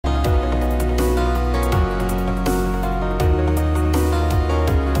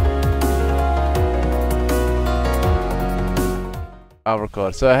I'll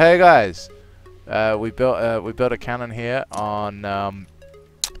record. So hey guys, we built a cannon here on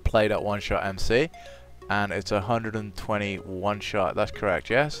play.oneshotmc, and it's 120 one shot. That's correct,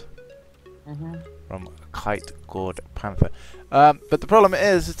 yes? From Kite Gourd Panther. But the problem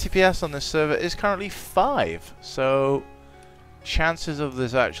is the TPS on this server is currently 5, so chances of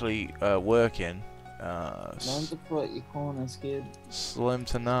this actually working Learn to put your corners, kid. slim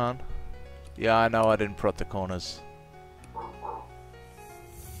to none. Yeah, I know I didn't prot the corners.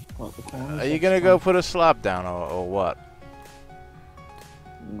 Are you gonna go put a slab down or what?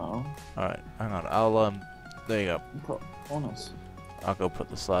 No. Alright, hang on. I'll there you go. Put corners. I'll go put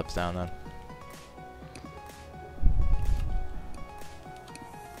the slabs down then.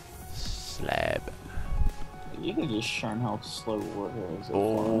 Slab. You could just show how slow water is.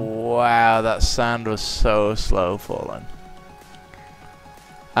 Oh, wow, that sand was so slow falling.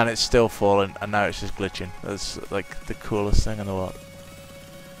 And it's still falling, and now it's just glitching. That's like the coolest thing in the world.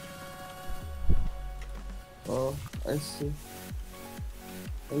 Oh, I see.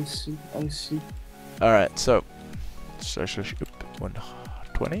 I see. I see. Alright, so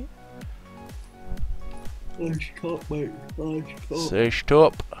 120? Large top, mate. Large top. Search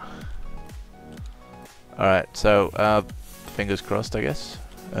top. Alright, so fingers crossed, I guess.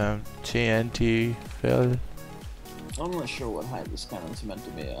 TNT failed. I'm not sure what height this cannon's meant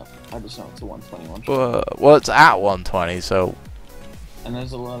to be at. I just know it's a 121. Well, it's at 120, so. And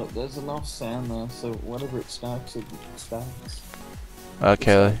there's enough sand there, so whatever it stacks, it stacks.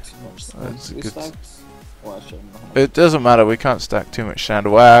 Okay. That's a good. Well, I shouldn't know. It doesn't matter. We can't stack too much sand.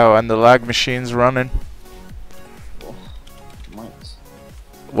 Wow, and the lag machine's running. Oh, might.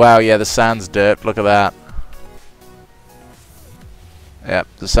 Wow, yeah, the sand's dirt. Look at that. Yep,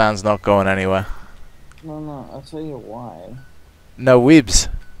 the sand's not going anywhere. No, I'll tell you why. No weebs.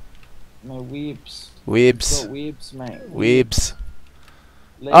 No weebs. Weebs. No weebs, mate. Weebs.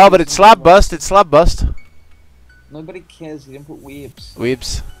 Ladies Oh, but it's slab bust. It's slab bust. Nobody cares. You didn't put weebs.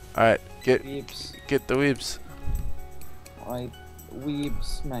 Weebs. Alright, get the weebs. Alright,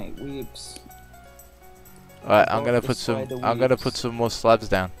 weebs, mate. Weebs. Alright, I'm gonna put some more slabs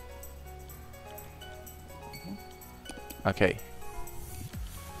down. Okay.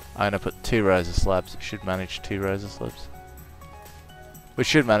 I'm gonna put 2 rows of slabs. Should manage 2 rows of slabs. We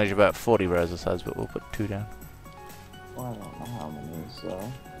should manage about 40 rows of slabs, but we'll put 2 down. Well, I don't know how many is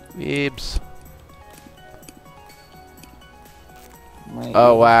Weebs. mate,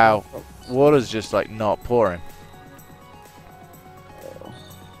 Oh wow. Water's just like not pouring.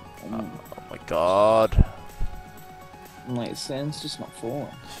 Oh my god. Mate, sand's just not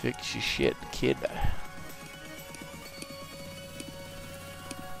falling. Fix your shit, kid.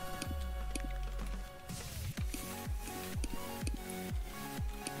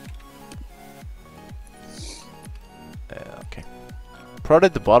 Okay.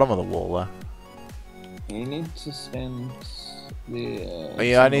 Prodded the bottom of the wall there. You need to send the. Oh,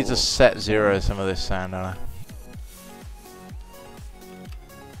 yeah, I need to set 0 some of this sand, don't I?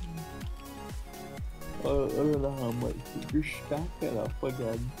 I don't know how much. You stack it up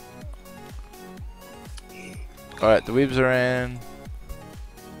again. Alright, the weebs are in.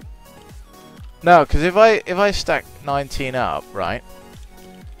 No, because if I stack 19 up, right?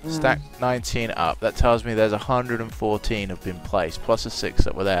 Stack 19 up, that tells me there's 114 have been placed, plus the 6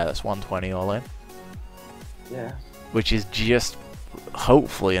 that were there. That's 120 all in. Yeah. Which is just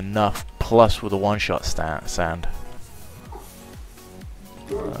hopefully enough, plus with a one-shot sand.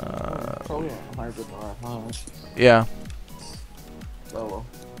 Probably a hybrid or a house. Yeah. Oh well.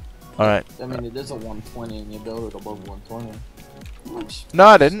 Alright. I mean, it is a 120 and you build it above 120. No,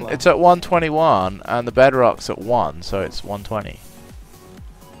 I didn't. It's at 121 and the bedrock's at 1, so it's 120.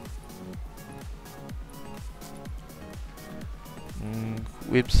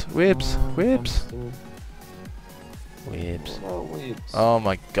 Weebs. Oh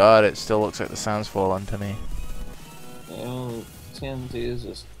my god, it still looks like the sand's falling to me. Yeah, TNT is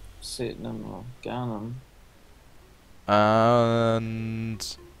just sitting in the cannon. And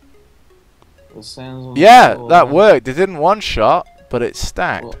The sand's yeah, that worked. It didn't one shot, but it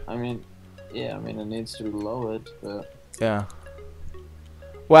stacked. Well, I mean, yeah, I mean it needs to be lowered, but yeah.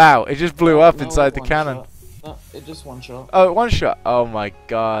 Wow, it just blew up no, inside the cannon. Shot. No, it just one shot. Oh, one shot. Oh my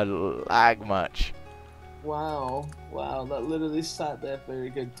god, lag much. Wow, that literally sat there for a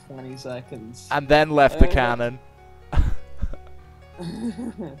good 20 seconds. And then left the cannon.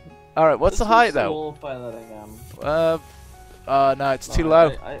 Alright, what's the height though? That again. No, it's too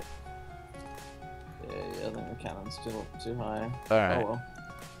low. Yeah, I think the cannon's too high. Alright. Oh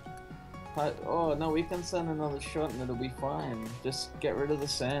well. Oh no, we can send another shot and it'll be fine. Just get rid of the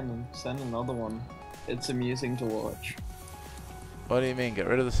sand and send another one. It's amusing to watch. What do you mean, get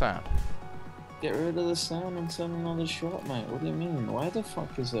rid of the sand? Get rid of the sand and send another shot, mate. What do you mean? Why the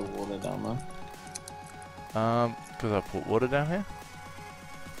fuck is there water down there? Because I put water down here?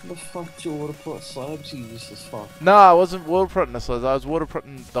 The fuck do you water put slabs, you useless fuck? No, I wasn't waterproofing the slabs. I was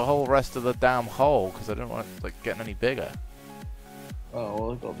waterproofing the whole rest of the damn hole because I didn't want it like getting any bigger. Oh,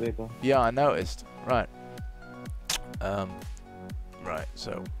 well, it got bigger. Yeah, I noticed. Right. Right.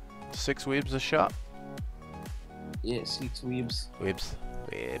 So, 6 weebs a shot. Yeah, 6 weebs. Weebs.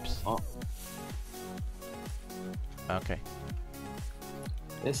 Weebs. Oh. Okay.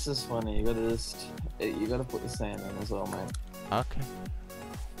 This is funny. You gotta put the sand in as well, mate. Okay.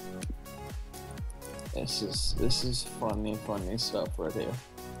 This is funny stuff right here.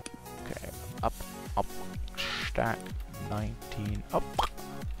 Okay. Up. Stack. 19. Up.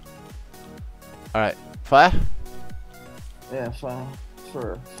 Alright. Fire? Yeah, fire.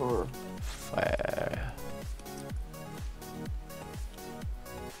 Fire.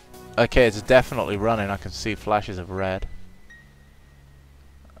 Okay, it's definitely running. I can see flashes of red.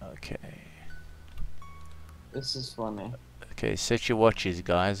 Okay. This is funny. Okay, set your watches,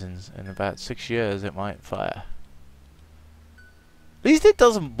 guys. In about 6 years, it might fire. At least it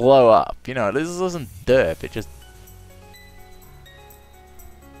doesn't blow up. You know, at least it doesn't derp. It just...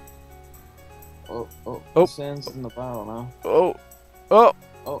 Oh. Sand's in the barrel now. Oh.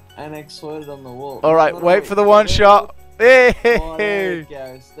 Oh, and exploded on the wall. Alright, No, wait for the one shot. Hey! Oh, there it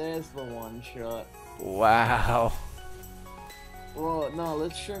goes. There's the one shot. Wow. Well, no,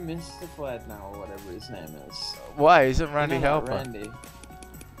 let's show Mystified now, or whatever his name is. Why? Isn't Randy helping? Randy.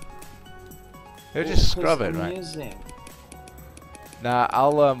 He'll just scrub it, right? Amusing. Nah,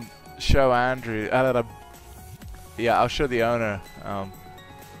 I'll show Andrew. Yeah, I'll show the owner. Oh,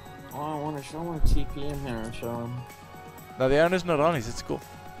 I want to TP him here and show him. No, the owner's not on. He's at school.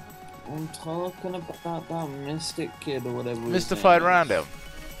 I'm talking about that Mystic kid or whatever. Mystified Rando.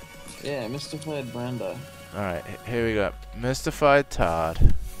 Yeah, Mystified Brando. Alright, here we go. Mystified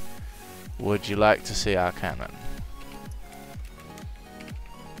Todd. Would you like to see our cannon?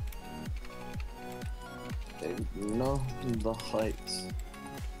 No, the heights.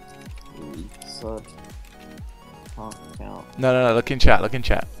 Reset. Can't count. No, look in chat, look in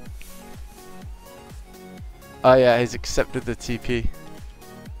chat. Oh yeah, he's accepted the TP.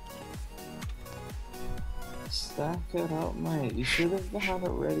 Stack it up, mate. You should have had it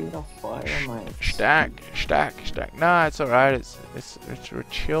ready to fire, mate. Stack. Nah, it's alright. It's a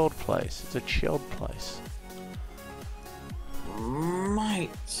chilled place. It's a chilled place. Mate.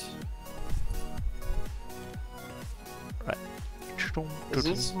 Right. Is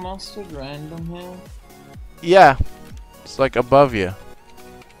this mustard random here? Yeah. It's like above you.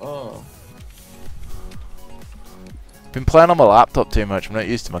 Oh. Been playing on my laptop too much. I'm not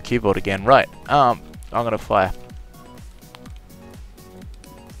used to my keyboard again. Right. I'm gonna fire.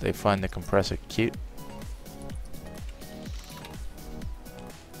 They find the compressor cute.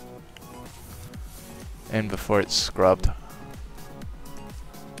 In before it's scrubbed.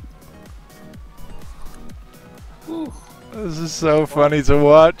 Oof. This is so funny to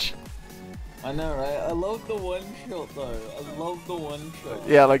watch. I know, right? I love the one shot though. I love the one shot.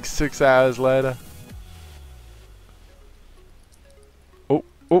 Yeah, like 6 hours later.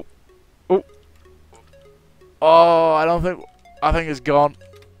 Oh, I think it's gone.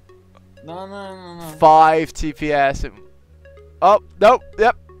 No. 5 TPS. Oh, nope,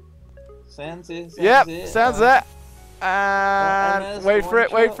 yep. Sounds it. Yep, sounds there. And wait for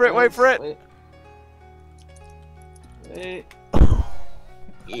it. Wait.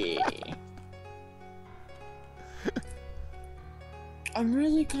 Yeah. I'm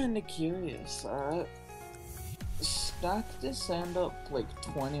really kind of curious, alright? Stack this sand up like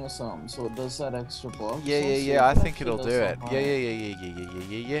 20 or something, so it does that extra block. Yeah, I think it'll do it.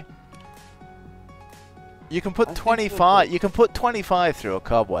 Yeah. You can put 25. You can put 25 through a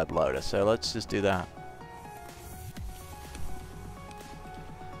cobweb loader. So let's just do that.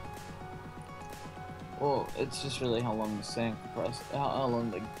 Well, it's just really how long the sand compressed, how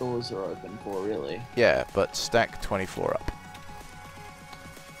long the doors are open for, really. Yeah, but stack 24 up.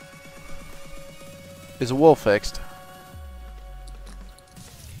 Is a wall fixed?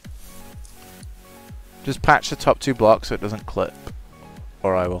 Just patch the top 2 blocks so it doesn't clip.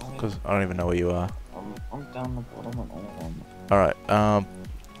 Or I will, because I don't even know where you are. I'm down the bottom on all of them. Alright,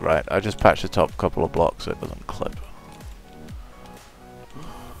 right, I just patched the top couple of blocks so it doesn't clip.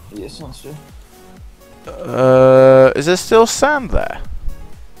 Yeah, sounds true. Is there still sand there?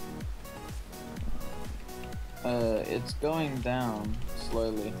 It's going down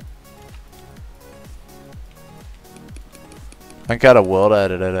slowly. I think I had a world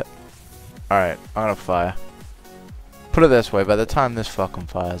edited it. Alright, I'm gonna fire. Put it this way, by the time this fucking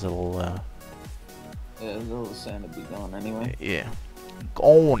fires, it'll, Yeah, it'll sound to be gone anyway. yeah.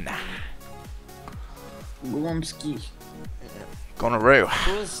 Gone. Lumsky. Gonorrhea.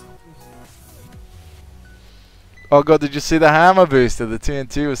 Was Oh god, did you see the hammer booster? The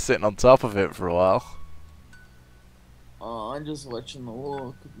TNT was sitting on top of it for a while. I'm just watching the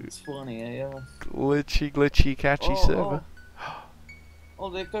walk. It's funny, AIO. Glitchy, catchy server. Oh,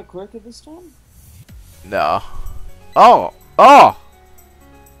 they got quicker this time? No. Oh! Oh!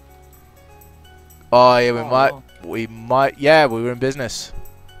 Oh yeah, we might, yeah, we were in business.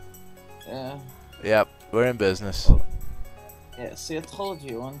 Yeah. Yep, we're in business. Yeah, see, I told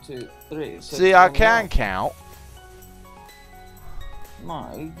you, 1, 2, 3. So See, I can count.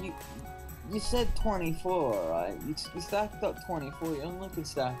 No, you said 24, right? You stacked up 24, you only can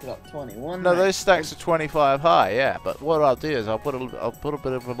stack it up 21. No, mate. those stacks are 25 high, yeah. But what I'll do is I'll put a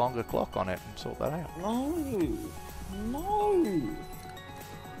bit of a longer clock on it and sort that out. No.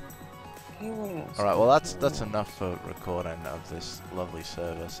 All right, well that's enough for recording of this lovely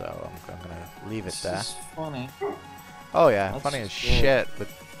server, so I'm gonna leave it there. This is funny. Oh yeah, That's funny as good. shit,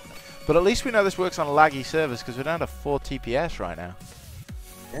 but at least we know this works on laggy servers because we're down to 4 TPS right now.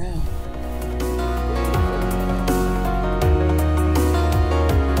 Yeah.